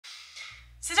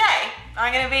Today,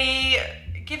 I'm going to be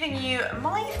giving you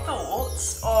my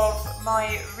thoughts of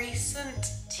my recent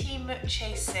team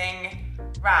chasing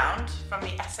round from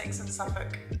the Essex and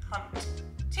Suffolk Hunt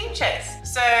team chase.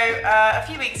 So a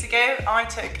few weeks ago, I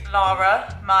took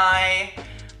Lara, my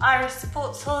Irish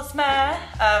sports horse Mare,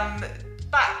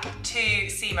 back to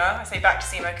SEMA. I say back to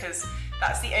SEMA because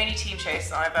that's the only team chase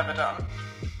that I've ever done.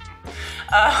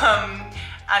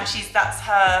 And that's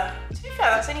her, to be fair,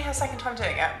 that's only her second time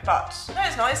doing it, but no,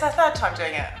 it's not, it's her third time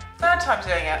doing it. We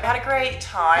had a great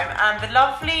time, and the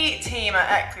lovely team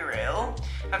at Enquires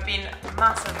have been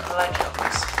massive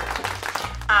legends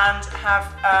and have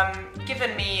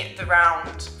given me the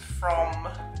round from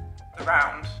the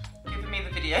round, given me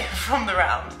the video from the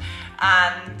round.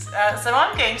 And so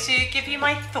I'm going to give you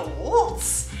my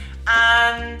thoughts,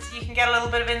 and you can get a little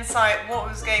bit of insight what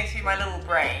was going through my little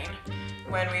brain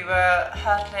when we were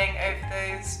hurtling over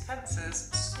those fences.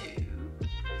 So,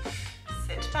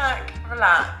 sit back,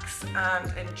 relax,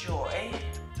 and enjoy.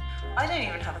 I don't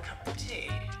even have a cup of tea.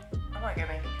 I might go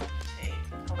make a cup of tea.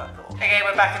 Hold that thought. Okay,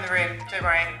 we're back in the room, don't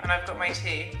worry, and I've got my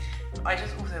tea. I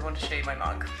just also want to show you my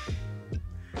mug.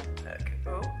 Look,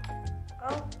 oh,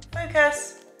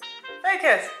 focus,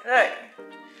 focus, look.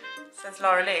 It says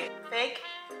Laraghlee. Big.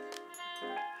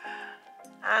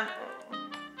 And,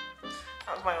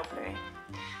 that was my old pony.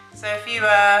 So if you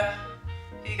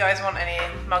guys want any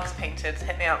mugs painted,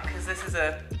 hit me up, because this is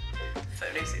a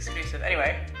Footloose exclusive.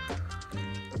 Anyway.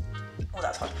 Oh,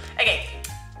 that's hot. Okay,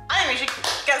 I think we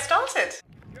should get started.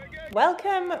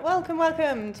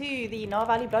 Welcome to the Nar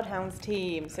Valley Bloodhounds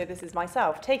team. So this is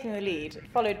myself taking the lead,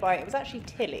 followed by, it was actually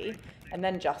Tilly, and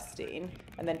then Justine,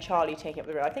 and then Charlie taking up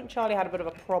the rear. I think Charlie had a bit of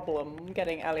a problem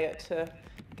getting Elliot to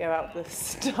go out the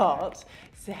start,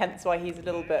 so hence why he's a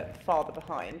little bit farther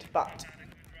behind. But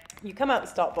you come out the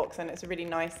start box and it's a really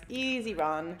nice, easy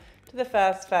run to the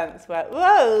first fence where,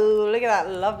 whoa, look at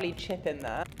that lovely chip in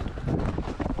there.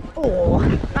 Oh,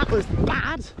 that was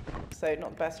bad. So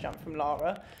not the best jump from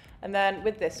Lara. And then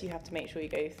with this, you have to make sure you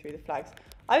go through the flags.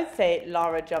 I would say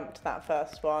Lara jumped that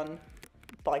first one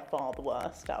by far the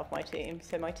worst out of my team.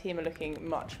 So my team are looking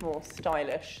much more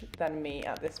stylish than me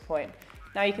at this point.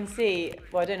 Now you can see,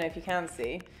 well, I don't know if you can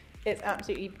see, it's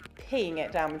absolutely peeing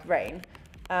it down with rain,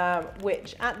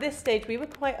 which at this stage we were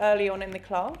quite early on in the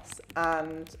class,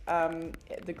 and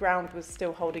the ground was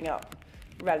still holding up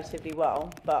relatively well,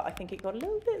 but I think it got a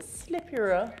little bit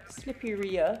slipperier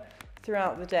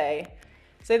throughout the day.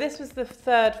 So this was the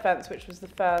third fence, which was the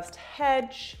first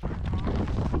hedge.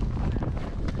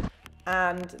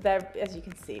 And they're, as you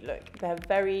can see, look, they're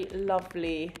very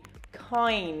lovely,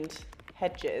 kind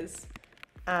hedges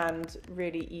and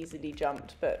really easily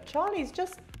jumped. But Charlie's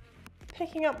just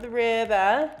picking up the rear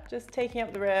there, just taking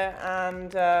up the rear,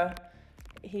 and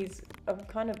he's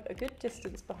kind of a good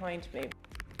distance behind me.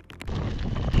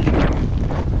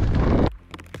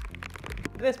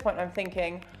 At this point I'm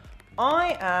thinking,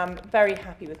 I am very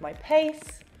happy with my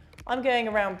pace. I'm going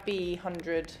around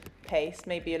B100 pace,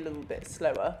 maybe a little bit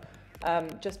slower,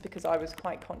 just because I was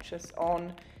quite conscious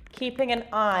on keeping an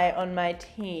eye on my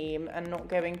team and not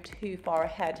going too far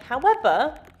ahead.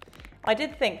 However, I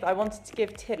did think that I wanted to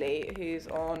give Tilly, who's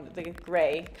on the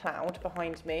grey Cloud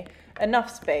behind me, enough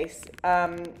space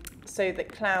so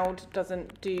that Cloud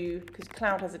doesn't do, because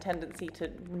Cloud has a tendency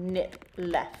to nip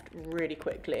left really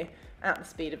quickly at the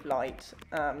speed of light.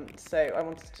 So I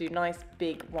wanted to do nice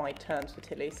big wide turns for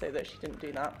Tilly so that she didn't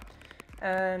do that.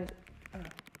 And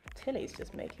Tilly's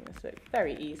just making this look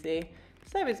very easy.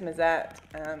 So is Mazette,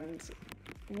 and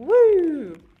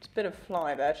woo! It's a bit of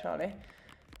fly there, Charlie.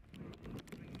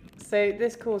 So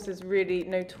this course is really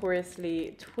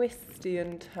notoriously twisty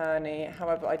and turny.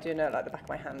 However, I do know it like the back of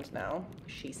my hand now,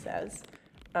 she says.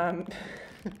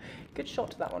 Good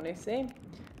shot to that one, Lucy.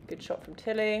 Good shot from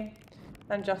Tilly.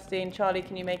 And Justine. Charlie,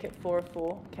 can you make it 4 of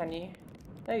 4? Can you?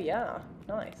 Oh yeah,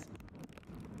 nice.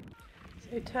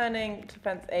 So turning to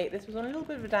fence 8, this was on a little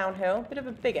bit of a downhill, bit of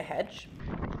a bigger hedge.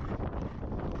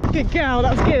 Good girl,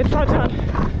 that was good. Well done.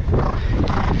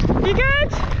 You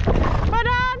good? Well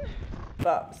done.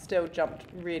 But still jumped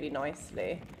really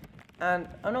nicely. And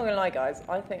I'm not gonna lie, guys,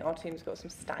 I think our team's got some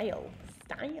style.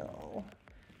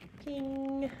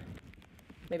 Ping.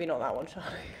 Maybe not that one, Charlie.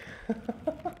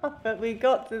 But we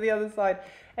got to the other side.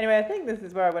 Anyway, I think this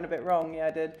is where I went a bit wrong. Yeah,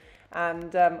 I did.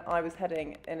 And I was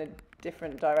heading in a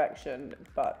different direction,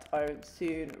 but I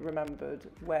soon remembered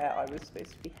where I was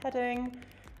supposed to be heading.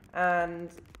 And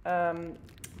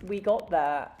we got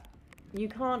there. You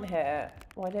can't hear,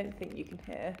 well, I don't think you can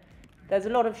hear. There's a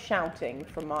lot of shouting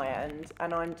from my end,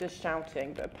 and I'm just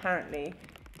shouting, but apparently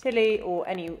Tilly or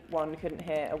anyone couldn't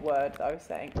hear a word that I was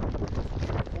saying.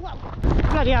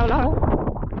 Bloody hell, Lara.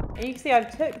 And you can see I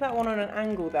took that one on an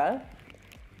angle there.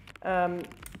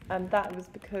 And that was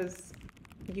because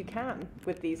you can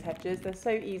with these hedges. They're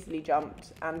so easily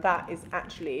jumped, and that is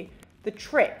actually the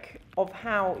trick of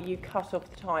how you cut off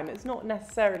the time. It's not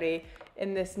necessarily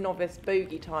in this novice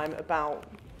bogey time about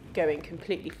going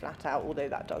completely flat out, although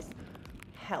that does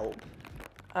help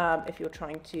if you're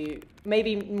trying to,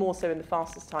 maybe more so in the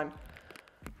fastest time.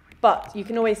 But you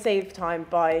can always save time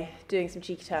by doing some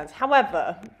cheeky turns.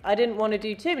 However, I didn't want to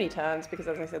do too many turns because,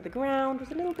 as I said, the ground was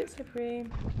a little bit slippery.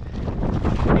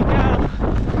 Here we go.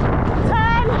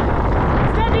 Turn!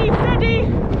 Steady, steady,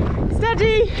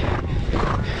 steady.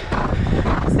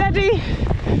 Steady.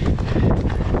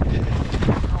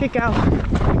 Good girl.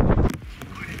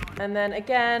 And then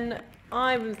again,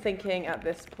 I was thinking at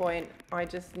this point, I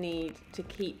just need to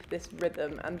keep this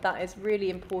rhythm, and that is really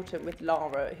important with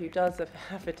Lara, who does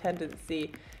have a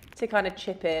tendency to kind of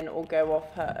chip in or go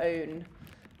off her own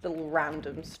little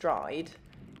random stride,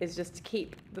 is just to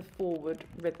keep the forward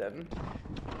rhythm.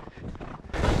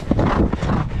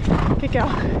 Good girl.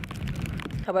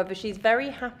 However, she's very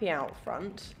happy out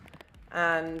front,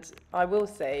 and I will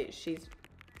say she's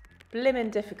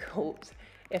blimmin' difficult.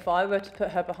 If I were to put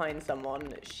her behind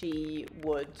someone, she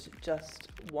would just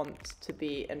want to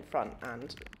be in front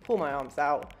and pull my arms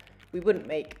out. We wouldn't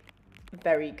make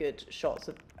very good shots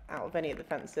out of any of the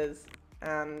fences,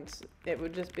 and it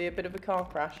would just be a bit of a car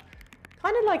crash.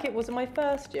 Kind of like it was in my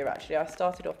first year, actually. I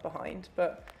started off behind,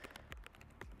 but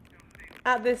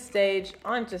at this stage,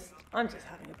 I'm just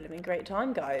having a blimmin' great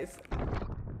time, guys.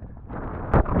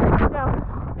 Yeah.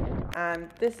 And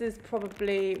this is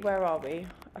probably, where are we?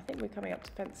 I think we're coming up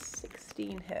to fence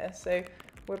 16 here, so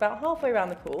we're about halfway around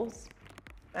the course,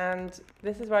 and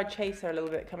this is where I chase her a little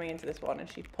bit coming into this one, and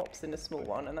she pops in a small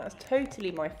one, and that's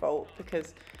totally my fault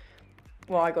because,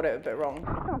 well, I got it a bit wrong.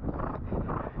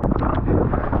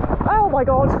 Oh my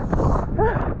god!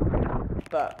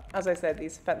 But as I said,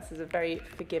 these fences are very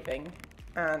forgiving,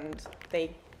 and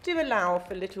they do allow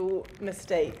for little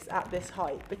mistakes at this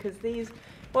height, because these,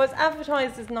 well, it's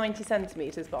advertised as 90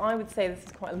 centimetres, but I would say this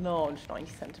is quite a large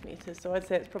 90 centimetres, so I'd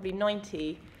say it's probably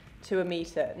 90 to a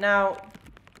metre. Now,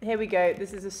 here we go.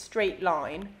 This is a straight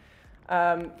line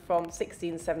from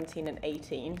 16, 17 and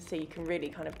 18, so you can really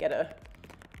kind of get a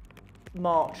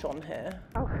march on here.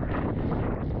 Oh,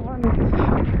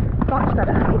 much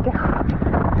better. Good girl.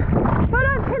 Well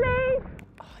done, Tilly!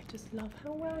 Oh, I just love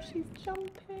how well she's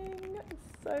jumping. It's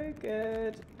so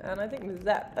good. And I think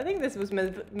this was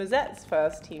Mazette's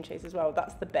first team chase as well.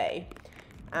 That's the bay.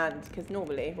 And because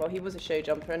normally, well, he was a show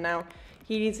jumper, and now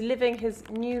he's living his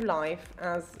new life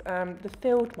as the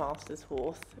field master's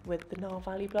horse with the Nile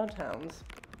Valley Bloodhounds.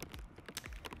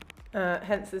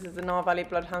 Hence, this is the Nile Valley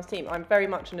Bloodhounds team. I'm very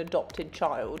much an adopted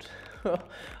child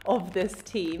of this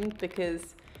team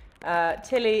because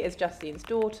Tilly is Justine's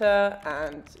daughter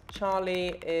and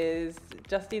Charlie is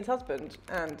Justine's husband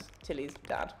and Tilly's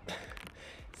dad.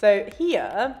 So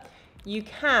here you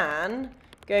can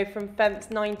go from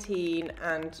fence 19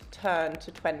 and turn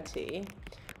to 20,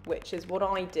 which is what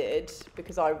I did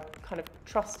because I kind of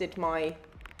trusted my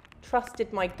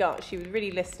gut. She was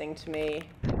really listening to me.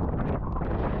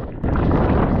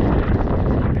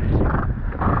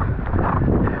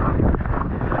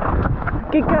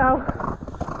 Good girl.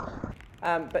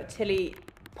 But Tilly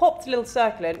popped a little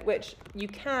circle in, which you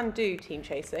can do team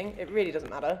chasing. It really doesn't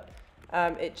matter.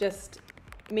 It just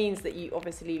means that you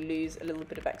obviously lose a little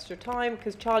bit of extra time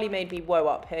because Charlie made me woe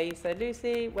up here. He said,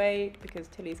 Lucy, wait, because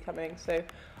Tilly's coming. So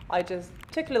I just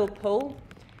took a little pull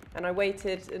and I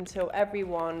waited until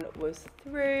everyone was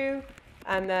through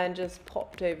and then just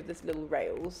popped over this little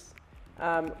rails.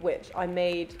 Which I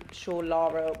made sure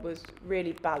Lara was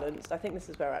really balanced. I think this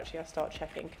is where actually I start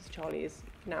checking because Charlie is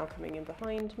now coming in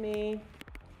behind me.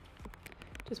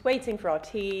 Just waiting for our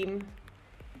team.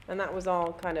 And that was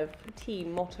our kind of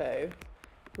team motto.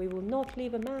 We will not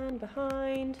leave a man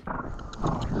behind.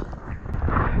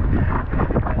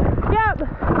 Yep.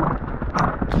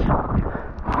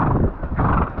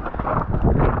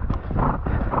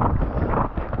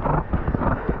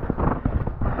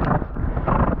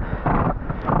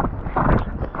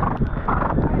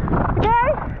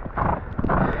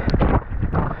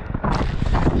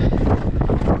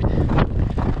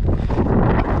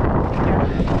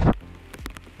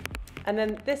 And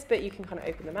then this bit you can kind of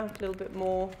open them out a little bit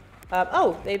more.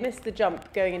 Oh, they missed the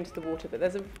jump going into the water, but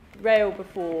there's a rail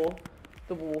before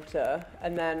the water,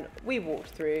 and then we walked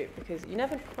through because you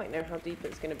never quite know how deep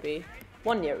it's going to be.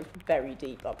 One year it was very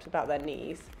deep, up to about their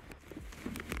knees.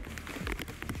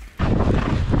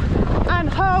 And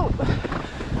hope,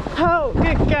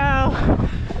 good girl.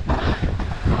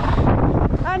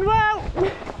 And well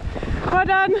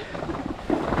Well done.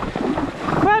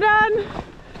 Well done.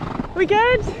 We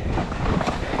good?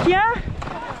 Yeah?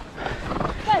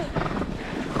 Okay.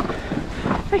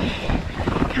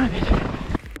 Come on.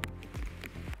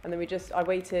 And then I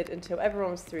waited until everyone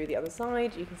was through the other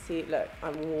side. You can see, look,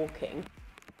 I'm walking.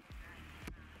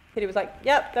 Kitty was like,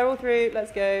 yep, they're all through,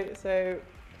 let's go. So,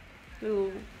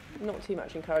 not too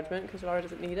much encouragement because Lara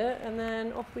doesn't need it. And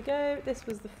then off we go. This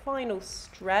was the final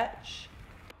stretch.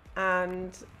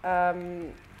 And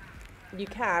you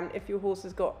can, if your horse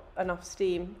has got enough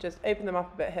steam, just open them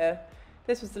up a bit here.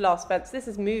 This was the last fence. This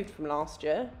has moved from last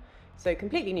year. So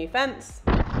completely new fence.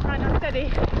 Right, now steady.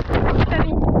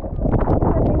 Steady.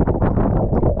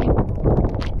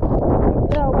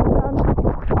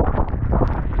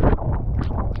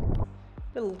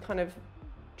 Little kind of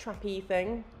trappy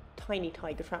thing, tiny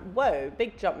tiger trap. Whoa,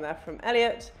 big jump there from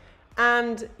Elliot.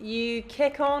 And you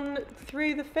kick on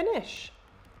through the finish,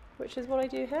 which is what I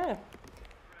do here.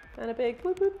 And a big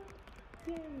whoop whoop.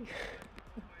 Yay.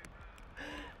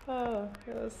 Oh,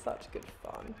 it was such good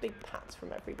fun. Big pats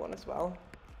from everyone as well.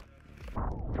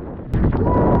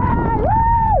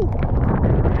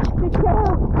 Good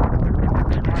job.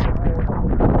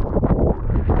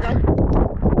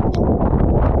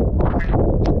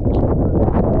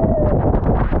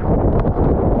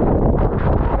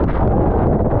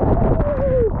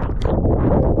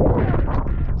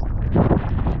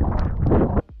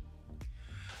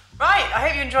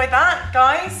 Enjoyed that,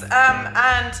 guys,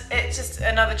 and it's just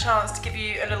another chance to give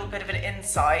you a little bit of an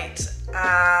insight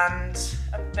and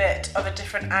a bit of a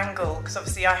different angle, because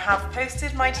obviously I have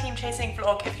posted my team chasing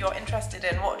vlog if you're interested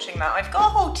in watching that. I've got a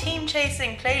whole team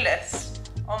chasing playlist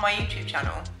on my YouTube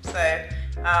channel, so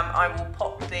I will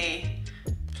pop the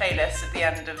playlist at the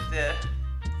end of the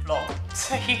vlog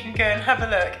so you can go and have a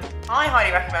look. I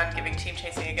highly recommend giving team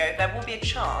chasing a go. There will be a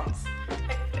chance,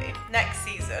 hopefully, next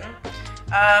season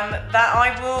that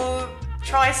I will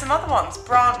try some other ones,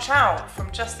 branch out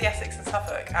from just the Essex and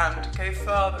Suffolk and go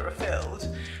further afield,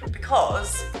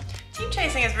 because team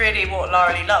chasing is really what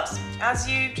Laraghlee loves, as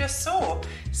you just saw.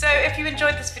 So if you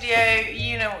enjoyed this video,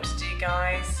 you know what to do,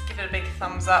 guys. Give it a big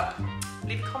thumbs up,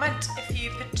 leave a comment if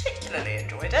you particularly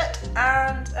enjoyed it,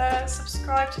 and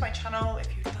subscribe to my channel if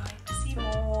you'd like to see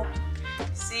more.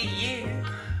 See you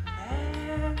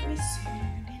very soon.